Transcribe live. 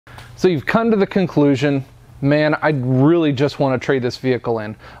So you've come to the conclusion, man, I really just want to trade this vehicle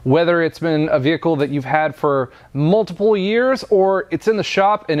in. Whether it's been a vehicle that you've had for multiple years or it's in the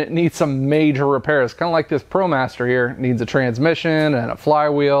shop and it needs some major repairs. Kind of like this ProMaster here, it needs a transmission and a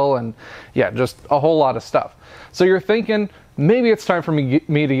flywheel and yeah, just a whole lot of stuff. So you're thinking, maybe it's time for me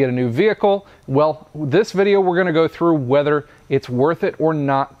to get a new vehicle. Well, this video we're going to go through whether it's worth it or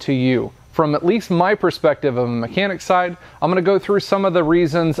not to you. From at least my perspective of a mechanic side, I'm going to go through some of the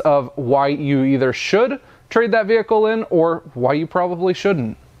reasons of why you either should trade that vehicle in or why you probably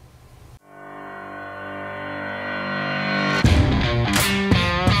shouldn't.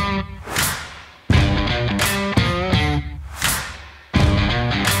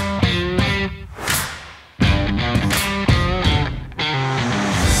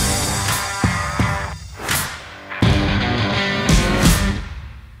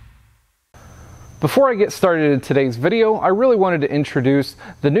 Before I get started in today's video, I really wanted to introduce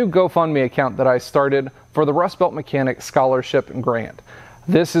the new GoFundMe account that I started for the Rustbelt Mechanic Scholarship Grant.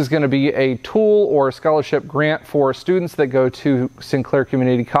 This is going to be a tool or scholarship grant for students that go to Sinclair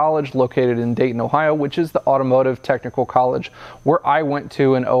Community College located in Dayton, Ohio, which is the automotive technical college where I went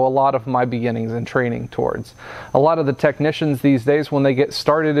to and owe a lot of my beginnings and training towards. A lot of the technicians these days, when they get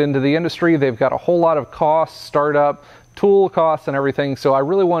started into the industry, they've got a whole lot of costs, startup, tool costs and everything, so I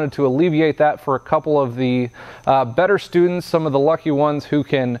really wanted to alleviate that for a couple of the better students, some of the lucky ones who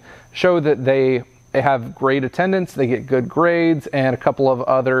can show that they have great attendance, they get good grades, and a couple of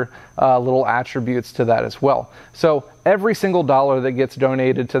other little attributes to that as well. So every single dollar that gets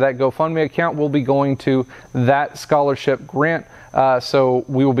donated to that GoFundMe account will be going to that scholarship grant, so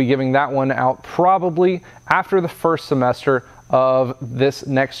we will be giving that one out probably after the first semester of this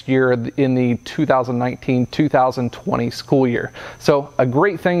next year in the 2019-2020 school year. So a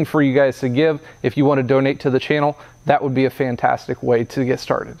great thing for you guys to give. If you want to donate to the channel, that would be a fantastic way to get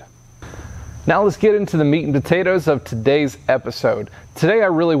started. Now let's get into the meat and potatoes of today's episode. Today I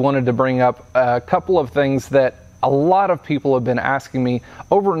really wanted to bring up a couple of things that a lot of people have been asking me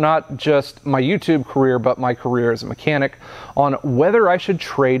over not just my YouTube career, but my career as a mechanic on whether I should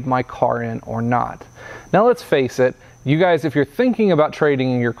trade my car in or not. Now let's face it, you guys, if you're thinking about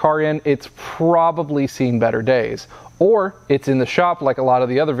trading your car in, it's probably seen better days. Or it's in the shop like a lot of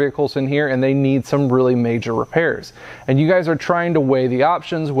the other vehicles in here and they need some really major repairs. And you guys are trying to weigh the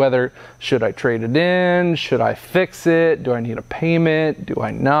options, whether should I trade it in, should I fix it, do I need a payment, do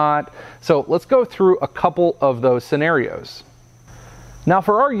I not? So let's go through a couple of those scenarios. Now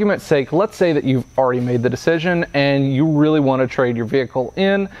for argument's sake, let's say that you've already made the decision and you really want to trade your vehicle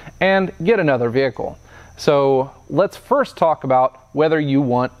in and get another vehicle. So let's first talk about whether you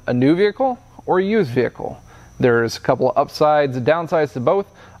want a new vehicle or a used vehicle. There's a couple of upsides and downsides to both.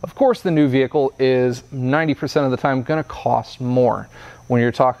 Of course, the new vehicle is 90% of the time going to cost more. When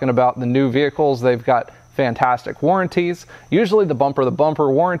you're talking about the new vehicles, they've got fantastic warranties. Usually the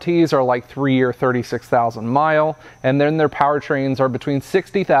bumper warranties are like 3 or 36,000 mile, and then their powertrains are between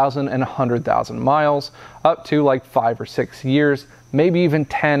 60,000 and 100,000 miles, up to like 5 or 6 years, maybe even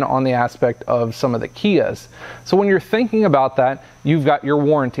 10 on the aspect of some of the Kias. So when you're thinking about that, you've got your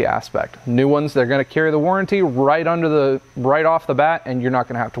warranty aspect. New ones, they're going to carry the warranty right off the bat, and you're not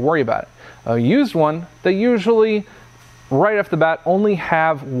going to have to worry about it. A used one, they usually right off the bat only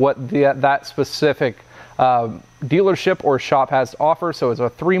have what that specific dealership or shop has to offer. So it's a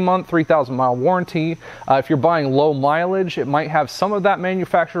 3-month, 3,000 mile warranty. If you're buying low mileage, it might have some of that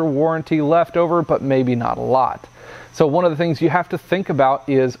manufacturer warranty left over, but maybe not a lot. So one of the things you have to think about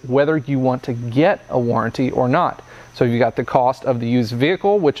is whether you want to get a warranty or not. So you got the cost of the used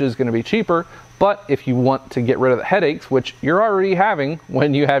vehicle, which is going to be cheaper, but if you want to get rid of the headaches, which you're already having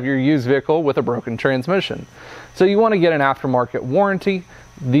when you have your used vehicle with a broken transmission. So you want to get an aftermarket warranty.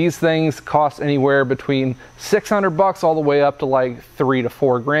 These things cost anywhere between $600 all the way up to like $3 to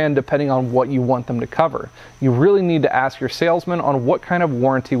 $4 grand, depending on what you want them to cover. You really need to ask your salesman on what kind of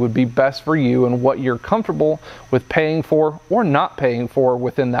warranty would be best for you and what you're comfortable with paying for or not paying for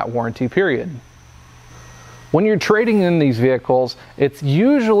within that warranty period. When you're trading in these vehicles, it's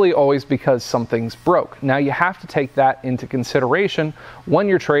usually always because something's broke. Now you have to take that into consideration when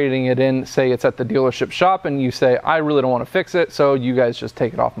you're trading it in. Say it's at the dealership shop and you say, I really don't want to fix it, so you guys just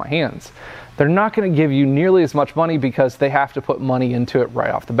take it off my hands. They're not going to give you nearly as much money because they have to put money into it right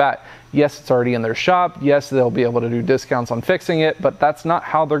off the bat. Yes, it's already in their shop. Yes, they'll be able to do discounts on fixing it, but that's not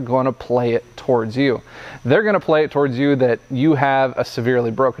how they're going to play it towards you. They're going to play it towards you that you have a severely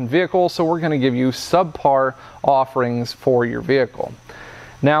broken vehicle, so we're going to give you subpar offerings for your vehicle.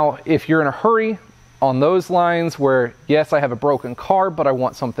 Now, if you're in a hurry on those lines where, yes, I have a broken car, but I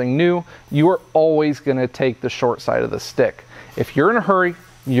want something new, you are always going to take the short side of the stick. If you're in a hurry,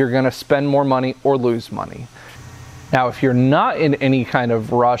 you're going to spend more money or lose money. Now, if you're not in any kind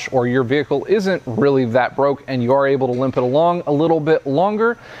of rush or your vehicle isn't really that broke and you are able to limp it along a little bit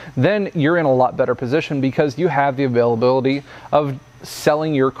longer, then you're in a lot better position because you have the availability of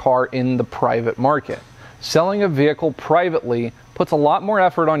selling your car in the private market. Selling a vehicle privately puts a lot more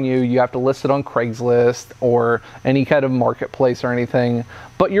effort on you. You have to list it on Craigslist or any kind of marketplace or anything,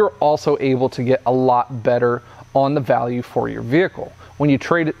 but you're also able to get a lot better on the value for your vehicle. When you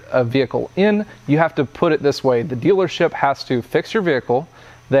trade a vehicle in, you have to put it this way. The dealership has to fix your vehicle,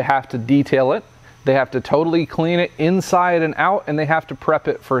 they have to detail it, they have to totally clean it inside and out, and they have to prep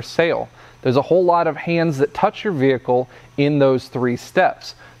it for sale. There's a whole lot of hands that touch your vehicle in those 3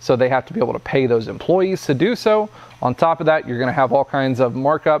 steps. So they have to be able to pay those employees to do so. On top of that, you're going to have all kinds of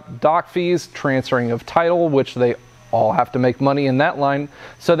markup, dock fees, transferring of title, which they all have to make money in that line.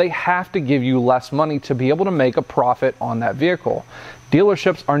 So they have to give you less money to be able to make a profit on that vehicle.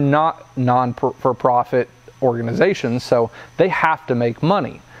 Dealerships are not non-for-profit organizations, so they have to make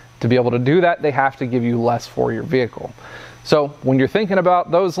money. To be able to do that, they have to give you less for your vehicle. So when you're thinking about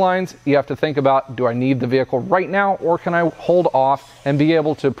those lines, you have to think about, do I need the vehicle right now, or can I hold off and be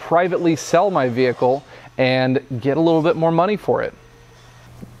able to privately sell my vehicle and get a little bit more money for it?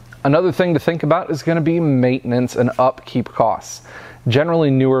 Another thing to think about is going to be maintenance and upkeep costs. Generally,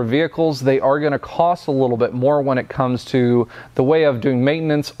 newer vehicles, they are going to cost a little bit more when it comes to the way of doing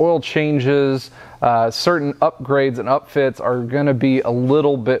maintenance, oil changes, certain upgrades and upfits are going to be a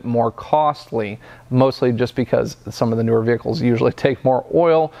little bit more costly, mostly just because some of the newer vehicles usually take more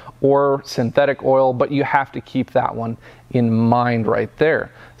oil or synthetic oil, but you have to keep that one in mind right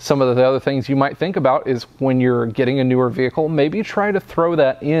there. Some of the other things you might think about is when you're getting a newer vehicle, maybe try to throw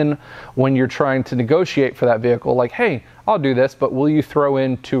that in when you're trying to negotiate for that vehicle. Like, hey, I'll do this, but will you throw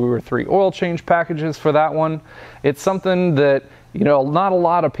in 2 or 3 oil change packages for that one? It's something that, you know, not a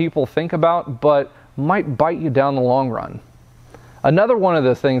lot of people think about, but might bite you down the long run. Another one of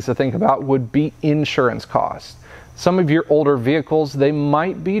the things to think about would be insurance costs. Some of your older vehicles, they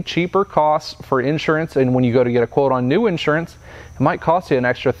might be cheaper costs for insurance, and when you go to get a quote on new insurance, it might cost you an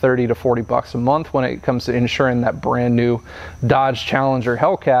extra 30 to 40 bucks a month when it comes to insuring that brand new Dodge Challenger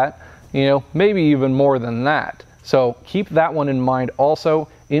Hellcat, you know, maybe even more than that. So keep that one in mind also.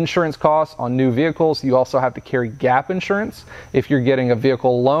 Insurance costs on new vehicles, you also have to carry gap insurance if you're getting a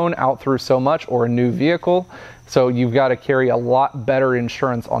vehicle loan out through so much or a new vehicle. So you've got to carry a lot better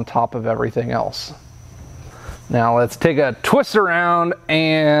insurance on top of everything else. Now let's take a twist around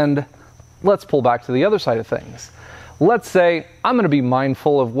and let's pull back to the other side of things. Let's say I'm going to be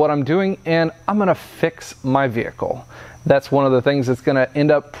mindful of what I'm doing and I'm going to fix my vehicle. That's one of the things that's going to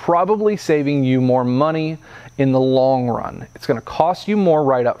end up probably saving you more money in the long run. It's going to cost you more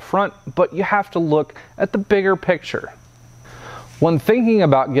right up front, but you have to look at the bigger picture. When thinking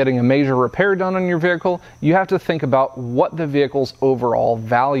about getting a major repair done on your vehicle, you have to think about what the vehicle's overall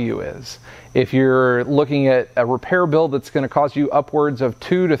value is. If you're looking at a repair bill that's going to cost you upwards of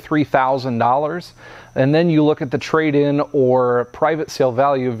 $2,000 to $3,000, and then you look at the trade-in or private sale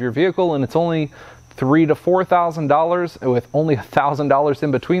value of your vehicle and it's only $3,000 to $4,000 with only $1,000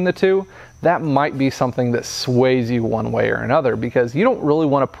 in between the two, that might be something that sways you one way or another, because you don't really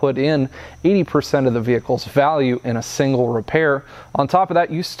want to put in 80% of the vehicle's value in a single repair. On top of that,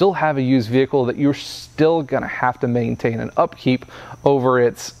 you still have a used vehicle that you're still going to have to maintain and upkeep over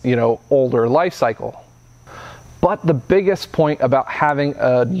its, older life cycle. But the biggest point about having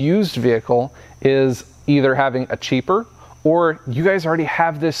a used vehicle is either having a cheaper, or you guys already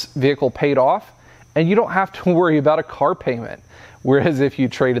have this vehicle paid off and you don't have to worry about a car payment. Whereas if you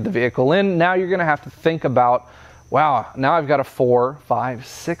traded the vehicle in, now you're going to have to think about, wow, now I've got a $400,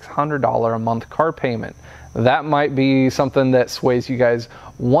 $500, $600 a month car payment. That might be something that sways you guys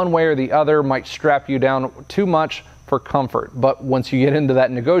one way or the other, might strap you down too much for comfort. But once you get into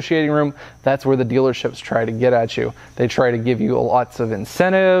that negotiating room, that's where the dealerships try to get at you. They try to give you lots of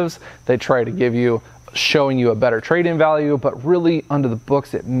incentives. They try to give you showing you a better trade-in value, but really under the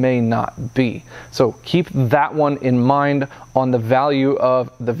books it may not be. So keep that one in mind on the value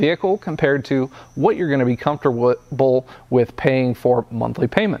of the vehicle compared to what you're going to be comfortable with paying for monthly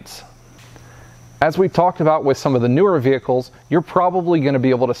payments. As we talked about with some of the newer vehicles, you're probably going to be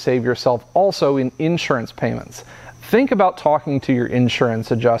able to save yourself also in insurance payments. Think about talking to your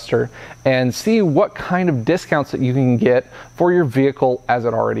insurance adjuster and see what kind of discounts that you can get for your vehicle as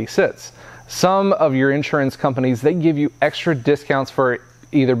it already sits. Some of your insurance companies, they give you extra discounts for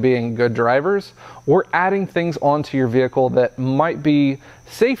either being good drivers or adding things onto your vehicle that might be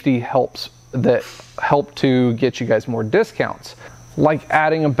safety helps that help to get you guys more discounts, like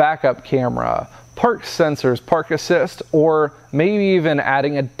adding a backup camera, park sensors, park assist, or maybe even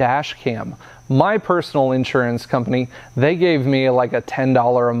adding a dash cam. My personal insurance company, they gave me like a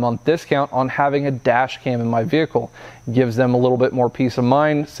 $10 a month discount on having a dash cam in my vehicle. Gives them a little bit more peace of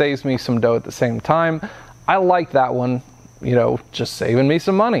mind, saves me some dough at the same time. I like that one, you know, just saving me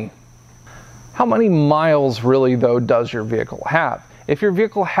some money. How many miles really though does your vehicle have? If your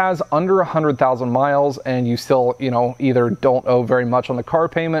vehicle has under 100,000 miles and you still, you know, either don't owe very much on the car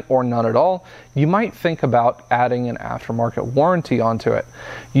payment or none at all, you might think about adding an aftermarket warranty onto it.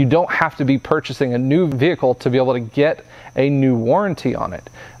 You don't have to be purchasing a new vehicle to be able to get a new warranty on it.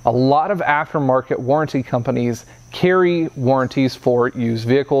 A lot of aftermarket warranty companies carry warranties for used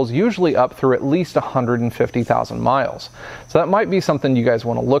vehicles, usually up through at least 150,000 miles. So that might be something you guys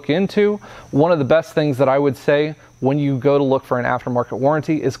want to look into. One of the best things that I would say when you go to look for an aftermarket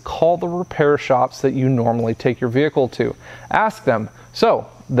warranty is call the repair shops that you normally take your vehicle to. Ask them, so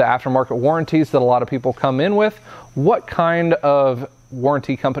the aftermarket warranties that a lot of people come in with, what kind of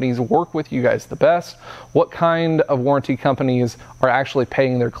warranty companies work with you guys the best? What kind of warranty companies are actually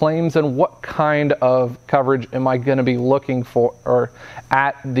paying their claims, and what kind of coverage am I going to be looking for or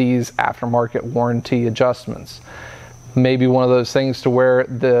at these aftermarket warranty adjustments? Maybe one of those things to where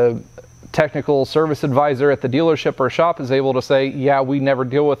the technical service advisor at the dealership or shop is able to say, yeah, we never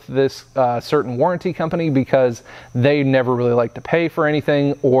deal with this certain warranty company because they never really like to pay for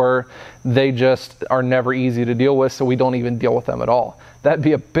anything, or they just are never easy to deal with, so we don't even deal with them at all. That'd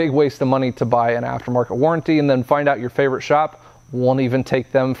be a big waste of money to buy an aftermarket warranty and then find out your favorite shop won't even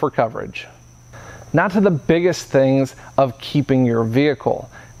take them for coverage. Now to the biggest things of keeping your vehicle.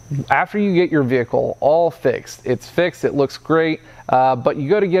 After you get your vehicle all fixed, it's fixed, it looks great, but you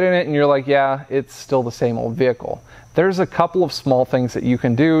go to get in it and you're like, yeah, it's still the same old vehicle. There's a couple of small things that you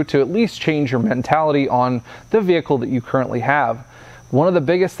can do to at least change your mentality on the vehicle that you currently have. One of the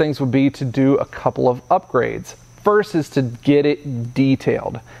biggest things would be to do a couple of upgrades. First is to get it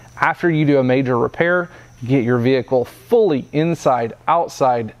detailed. After you do a major repair, get your vehicle fully inside,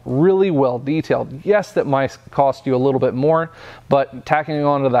 outside, really well detailed. Yes, that might cost you a little bit more, but tacking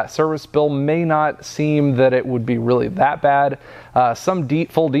onto that service bill may not seem that it would be really that bad. Some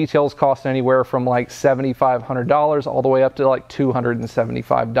full details cost anywhere from like $7,500 all the way up to like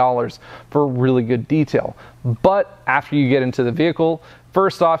 $275 for really good detail. But after you get into the vehicle,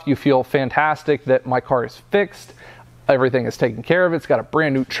 first off, you feel fantastic that my car is fixed. Everything is taken care of. It's got a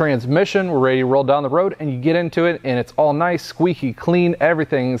brand new transmission. We're ready to roll down the road, and you get into it and it's all nice, squeaky clean.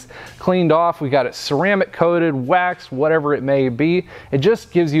 Everything's cleaned off. We got it ceramic coated, waxed, whatever it may be. It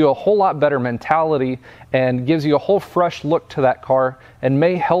just gives you a whole lot better mentality and gives you a whole fresh look to that car, and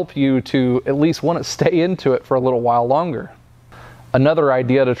may help you to at least want to stay into it for a little while longer. Another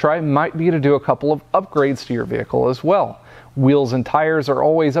idea to try might be to do a couple of upgrades to your vehicle as well. Wheels and tires are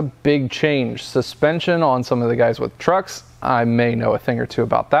always a big change. Suspension on some of the guys with trucks, I may know a thing or two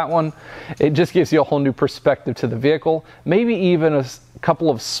about that one. It just gives you a whole new perspective to the vehicle. Maybe even a couple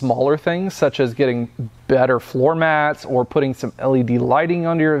of smaller things, such as getting better floor mats or putting some LED lighting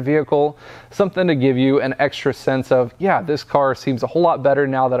under your vehicle. Something to give you an extra sense of, yeah, this car seems a whole lot better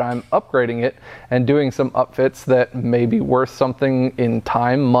now that I'm upgrading it and doing some upfits that may be worth something in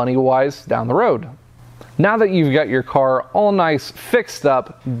time, money-wise, down the road. Now that you've got your car all nice, fixed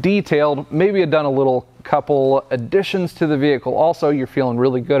up, detailed, maybe you've done a little couple additions to the vehicle also, you're feeling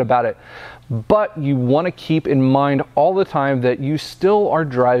really good about it. But you want to keep in mind all the time that you still are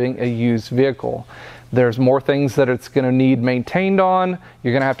driving a used vehicle. There's more things that it's going to need maintained on.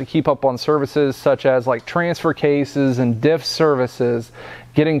 You're going to have to keep up on services such as like transfer cases and diff services,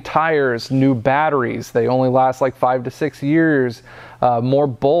 getting tires, new batteries. They only last like 5 to 6 years. More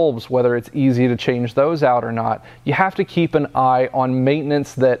bulbs, whether it's easy to change those out or not. You have to keep an eye on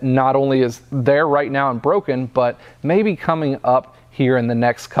maintenance that not only is there right now and broken, but maybe coming up here in the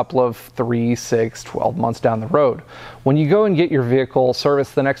next couple of 3, 6, 12 months down the road. When you go and get your vehicle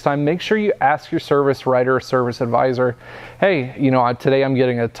serviced the next time, make sure you ask your service writer or service advisor, hey, you know, today I'm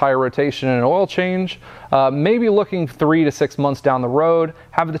getting a tire rotation and an oil change. Maybe looking 3 to 6 months down the road,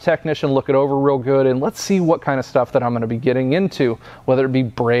 have the technician look it over real good, and let's see what kind of stuff that I'm going to be getting into, whether it be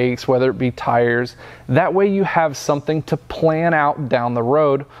brakes, whether it be tires. That way you have something to plan out down the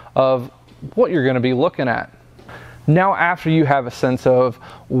road of what you're going to be looking at. Now, after you have a sense of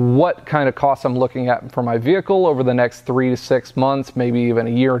what kind of costs I'm looking at for my vehicle over the next 3 to 6 months, maybe even a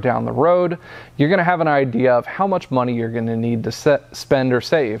year down the road, you're going to have an idea of how much money you're going to need to spend or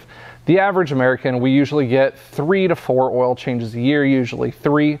save. The average American, we usually get 3 to 4 oil changes a year, usually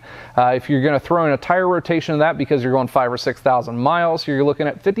 3. If you're going to throw in a tire rotation of that because you're going 5,000 or 6,000 miles, you're looking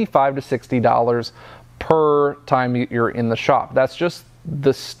at $55 to $60 per time you're in the shop. That's just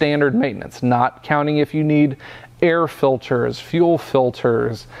the standard maintenance, not counting if you need air filters, fuel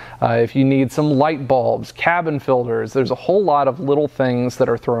filters, if you need some light bulbs, cabin filters. There's a whole lot of little things that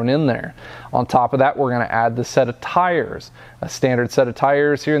are thrown in there. On top of that, we're going to add the set of tires. A standard set of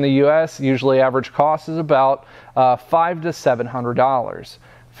tires here in the US, usually average cost is about $500 to $700.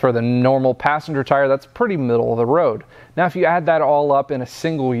 For the normal passenger tire, that's pretty middle of the road. Now, if you add that all up in a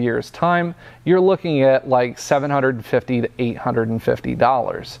single year's time, you're looking at like $750 to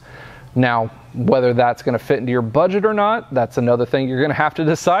 $850. Now, whether that's going to fit into your budget or not, that's another thing you're going to have to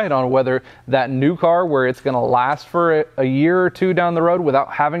decide on, whether that new car where it's going to last for a year or two down the road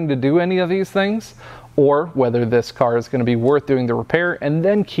without having to do any of these things, or whether this car is going to be worth doing the repair and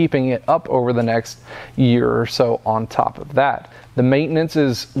then keeping it up over the next year or so on top of that. The maintenance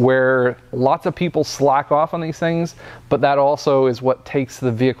is where lots of people slack off on these things, but that also is what takes the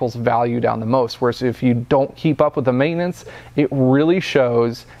vehicle's value down the most. Whereas if you don't keep up with the maintenance, it really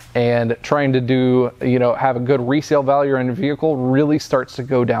shows, and trying to do, have a good resale value in a vehicle really starts to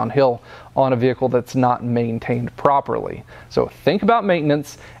go downhill on a vehicle that's not maintained properly. So think about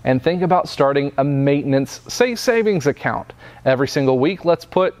maintenance and think about starting a maintenance, say, savings account. Every single week, let's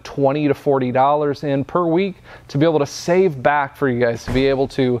put $20 to $40 in per week to be able to save back for you guys, to be able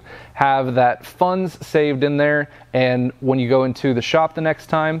to have that funds saved in there. And when you go into the shop the next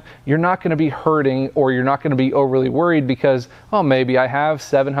time, you're not going to be hurting, or you're not going to be overly worried because, oh, maybe I have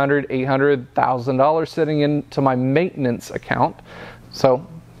 $700, $800, $1,000 sitting into my maintenance account. So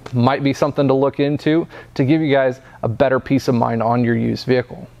might be something to look into to give you guys a better peace of mind on your used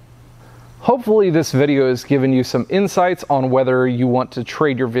vehicle. Hopefully this video has given you some insights on whether you want to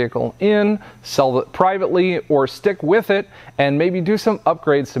trade your vehicle in, sell it privately, or stick with it and maybe do some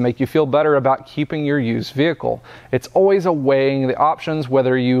upgrades to make you feel better about keeping your used vehicle. It's always a weighing the options,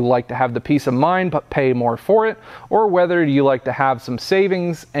 whether you like to have the peace of mind but pay more for it, or whether you like to have some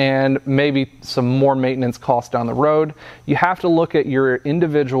savings and maybe some more maintenance costs down the road. You have to look at your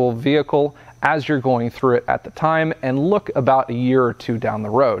individual vehicle as you're going through it at the time and look about a year or two down the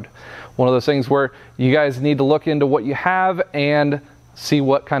road. One of those things where you guys need to look into what you have and see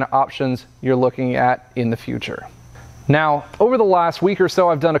what kind of options you're looking at in the future. Now, over the last week or so,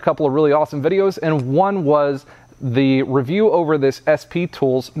 I've done a couple of really awesome videos, and one was the review over this SP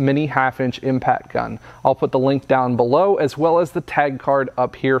Tools mini 1/2-inch impact gun. I'll put the link down below, as well as the tag card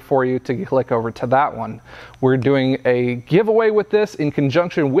up here for you to click over to that one. We're doing a giveaway with this in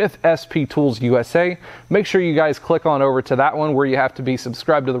conjunction with SP Tools USA. Make sure you guys click on over to that one, where you have to be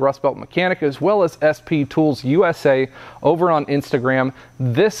subscribed to the Rustbelt Mechanic as well as SP Tools USA over on Instagram.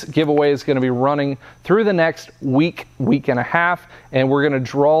 This giveaway is going to be running through the next week and a half, and we're going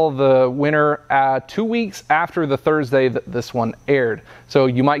to draw the winner 2 weeks after the Thursday that this one aired. So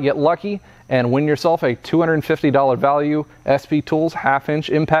you might get lucky and win yourself a $250 value SP Tools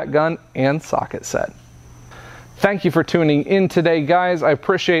 1/2-inch impact gun and socket set. Thank you for tuning in today, guys. I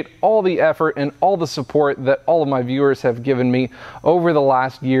appreciate all the effort and all the support that all of my viewers have given me over the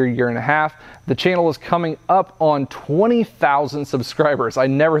last year and a half. The channel is coming up on 20,000 subscribers. I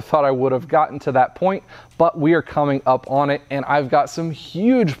never thought I would have gotten to that point, but we are coming up on it, and I've got some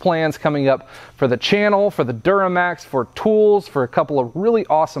huge plans coming up for the channel, for the Duramax, for tools, for a couple of really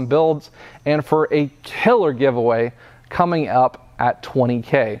awesome builds, and for a killer giveaway coming up at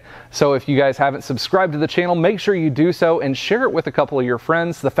 20K. So if you guys haven't subscribed to the channel, make sure you do so and share it with a couple of your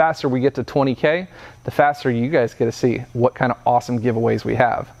friends. The faster we get to 20K, the faster you guys get to see what kind of awesome giveaways we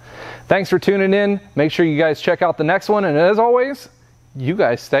have. Thanks for tuning in. Make sure you guys check out the next one, and as always, you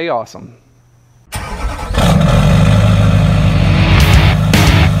guys stay awesome.